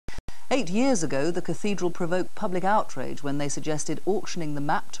8 years ago, the cathedral provoked public outrage when they suggested auctioning the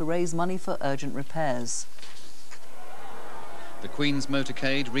map to raise money for urgent repairs. The Queen's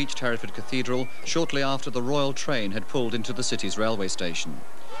motorcade reached Hereford Cathedral shortly after the royal train had pulled into the city's railway station.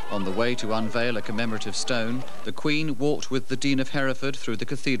 On the way to unveil a commemorative stone, the Queen walked with the Dean of Hereford through the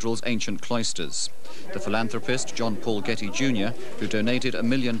cathedral's ancient cloisters. The philanthropist John Paul Getty Jr., who donated £1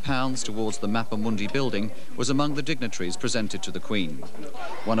 million towards the Mappa Mundi building, was among the dignitaries presented to the Queen.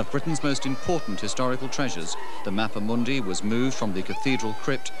 One of Britain's most important historical treasures, the Mappa Mundi was moved from the cathedral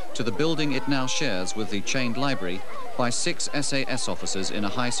crypt to the building it now shares with the Chained Library by 6 SAS officers in a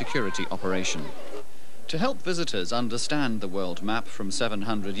high-security operation. To help visitors understand the world map from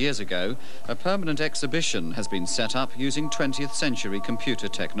 700 years ago, a permanent exhibition has been set up using 20th century computer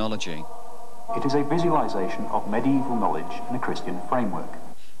technology. It is a visualization of medieval knowledge in a Christian framework.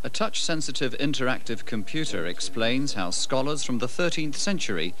 A touch-sensitive interactive computer explains how scholars from the 13th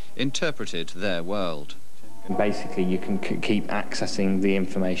century interpreted their world. And basically you can keep accessing the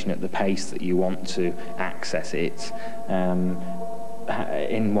information at the pace that you want to access it,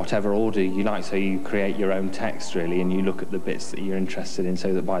 in whatever order you like, so you create your own text really, and you look at the bits that you're interested in,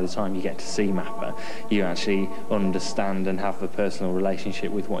 so that by the time you get to see Mappa, you actually understand and have a personal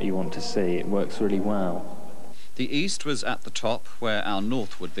relationship with what you want to see. It works really well. The east was at the top, where our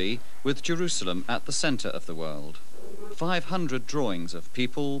north would be, with Jerusalem at the centre of the world. 500 drawings of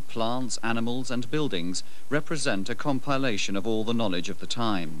people, plants, animals and buildings represent a compilation of all the knowledge of the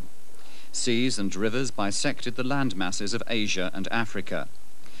time. Seas and rivers bisected the landmasses of Asia and Africa.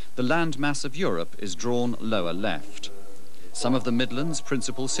 The landmass of Europe is drawn lower left. Some of the Midlands'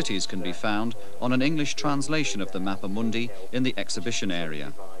 principal cities can be found on an English translation of the Mappa Mundi in the exhibition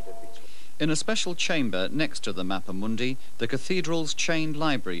area. In a special chamber next to the Mappa Mundi, the cathedral's chained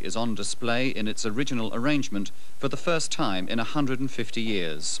library is on display in its original arrangement for the first time in 150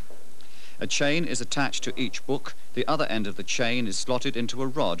 years. A chain is attached to each book. The other end of the chain is slotted into a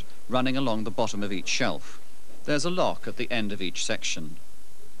rod running along the bottom of each shelf. There's a lock at the end of each section.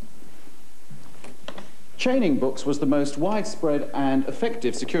 Chaining books was the most widespread and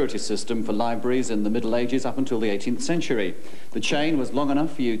effective security system for libraries in the Middle Ages up until the 18th century. The chain was long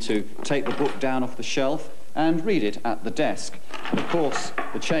enough for you to take the book down off the shelf and read it at the desk. Of course,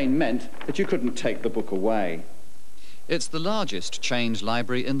 the chain meant that you couldn't take the book away. It's the largest chained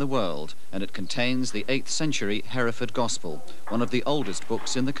library in the world, and it contains the 8th century Hereford Gospel, one of the oldest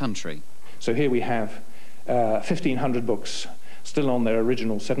books in the country. So here we have 1,500 books still on their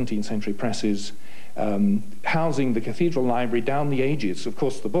original 17th century presses, housing the cathedral library down the ages. Of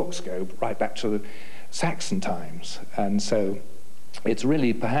course, the books go right back to the Saxon times, and so it's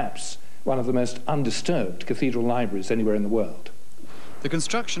really perhaps one of the most undisturbed cathedral libraries anywhere in the world. The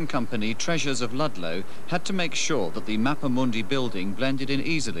construction company Treasures of Ludlow had to make sure that the Mappa Mundi building blended in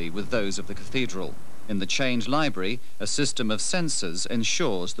easily with those of the cathedral. In the chained library, a system of sensors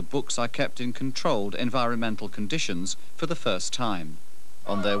ensures the books are kept in controlled environmental conditions for the first time.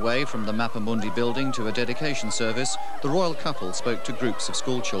 On their way from the Mappa Mundi building to a dedication service, the royal couple spoke to groups of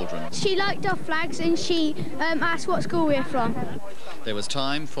school children. She liked our flags and she asked what school we're from. There was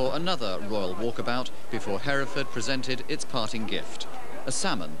time for another royal walkabout before Hereford presented its parting gift, a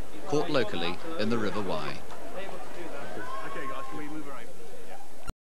salmon caught locally in the River Wye.